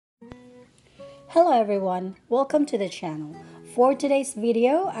Hello everyone, welcome to the channel. For today's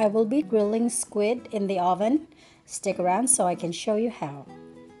video, I will be grilling squid in the oven. Stick around so I can show you how.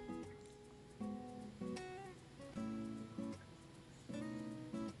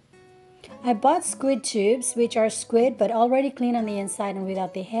 I bought squid tubes, which are squid but already clean on the inside and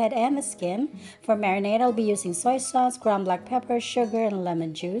without the head and the skin. For marinade, I'll be using soy sauce, ground black pepper, sugar, and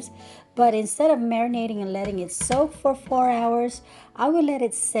lemon juice. But instead of marinating and letting it soak for 4 hours, I will let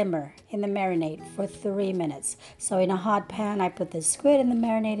it simmer in the marinade for 3 minutes. So in a hot pan, I put the squid and the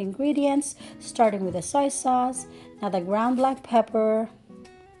marinade ingredients, starting with the soy sauce, now the ground black pepper,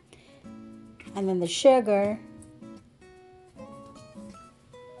 and then the sugar.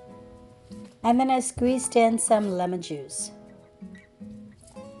 And then I squeezed in some lemon juice.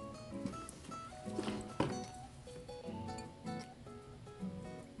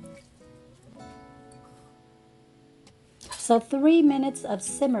 So 3 minutes of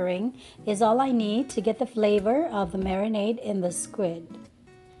simmering is all I need to get the flavor of the marinade in the squid.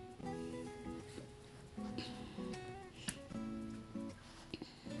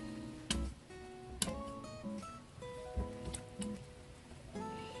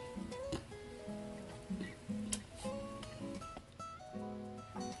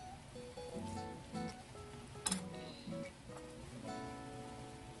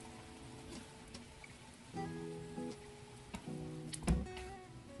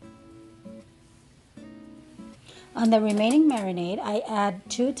 On the remaining marinade, I add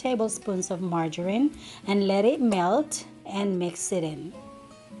 2 tablespoons of margarine and let it melt and mix it in.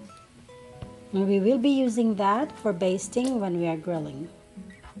 And we will be using that for basting when we are grilling.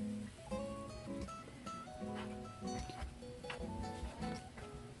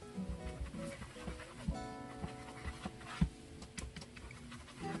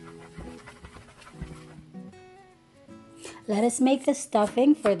 Let us make the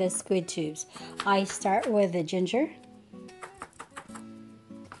stuffing for the squid tubes. I start with the ginger.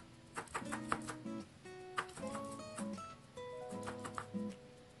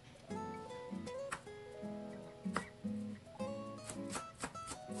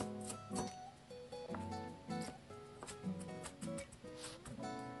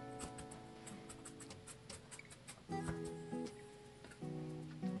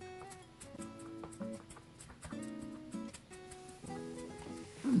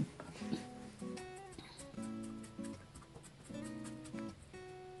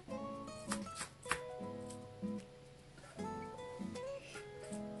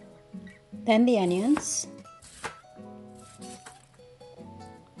 Then the onions.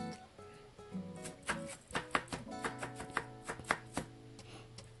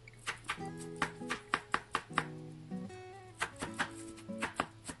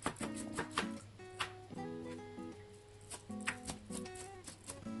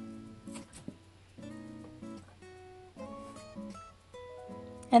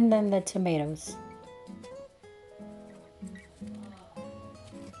 And then the tomatoes.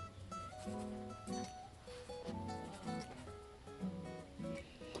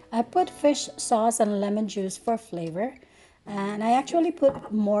 I put fish sauce and lemon juice for flavor, and I actually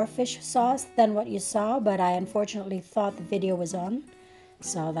put more fish sauce than what you saw, but I unfortunately thought the video was on,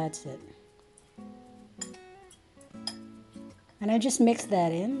 so that's it. And I just mix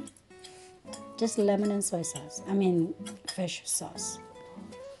that in, just lemon and soy sauce, fish sauce.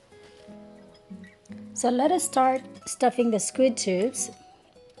 So let us start stuffing the squid tubes.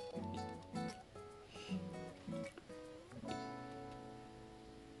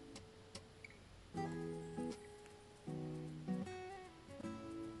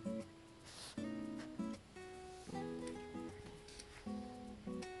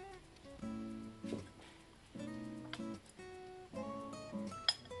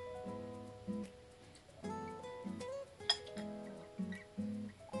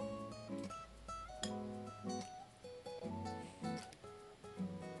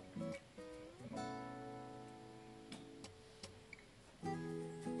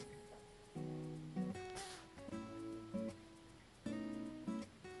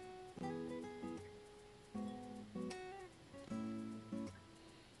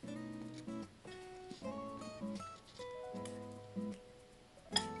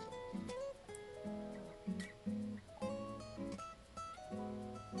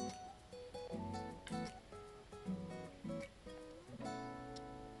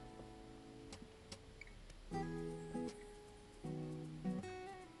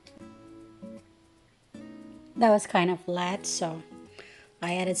 That was kind of flat, so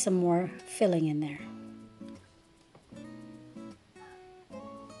I added some more filling in there.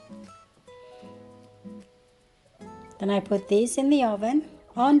 Then I put these in the oven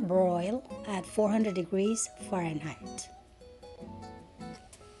on broil at 400 degrees Fahrenheit.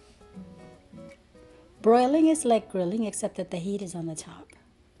 Broiling is like grilling except that the heat is on the top.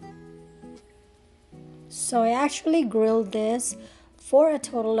 So I actually grilled this for a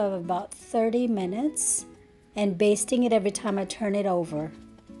total of about 30 minutes and basting it every time I turn it over.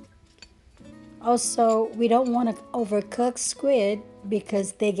 Also, we don't want to overcook squid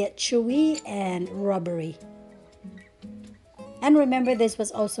because they get chewy and rubbery. And remember, this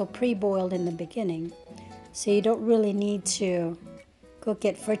was also pre-boiled in the beginning, so you don't really need to cook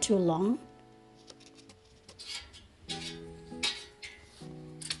it for too long.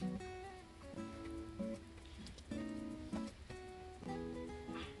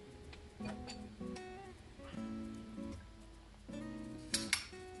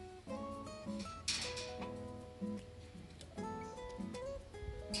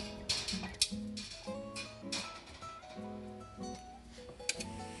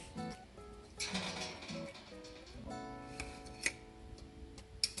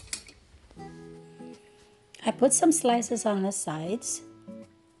 I put some slices on the sides.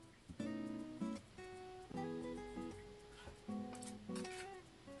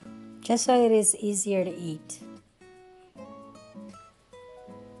 Just so it is easier to eat.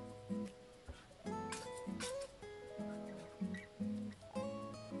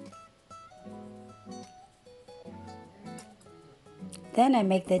 Then I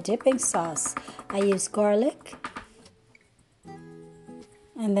make the dipping sauce. I use garlic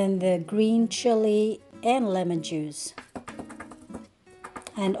and then the green chili and lemon juice,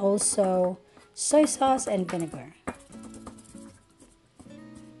 and also soy sauce and vinegar.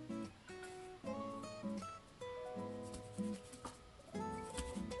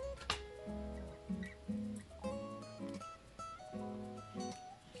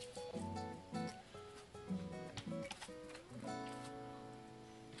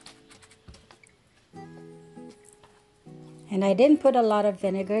 And I didn't put a lot of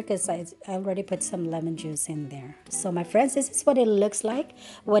vinegar because I already put some lemon juice in there. So my friends, this is what it looks like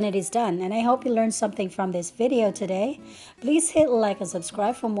when it is done. And I hope you learned something from this video today. Please hit like and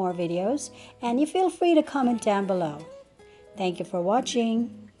subscribe for more videos. And you feel free to comment down below. Thank you for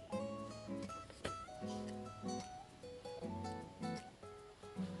watching.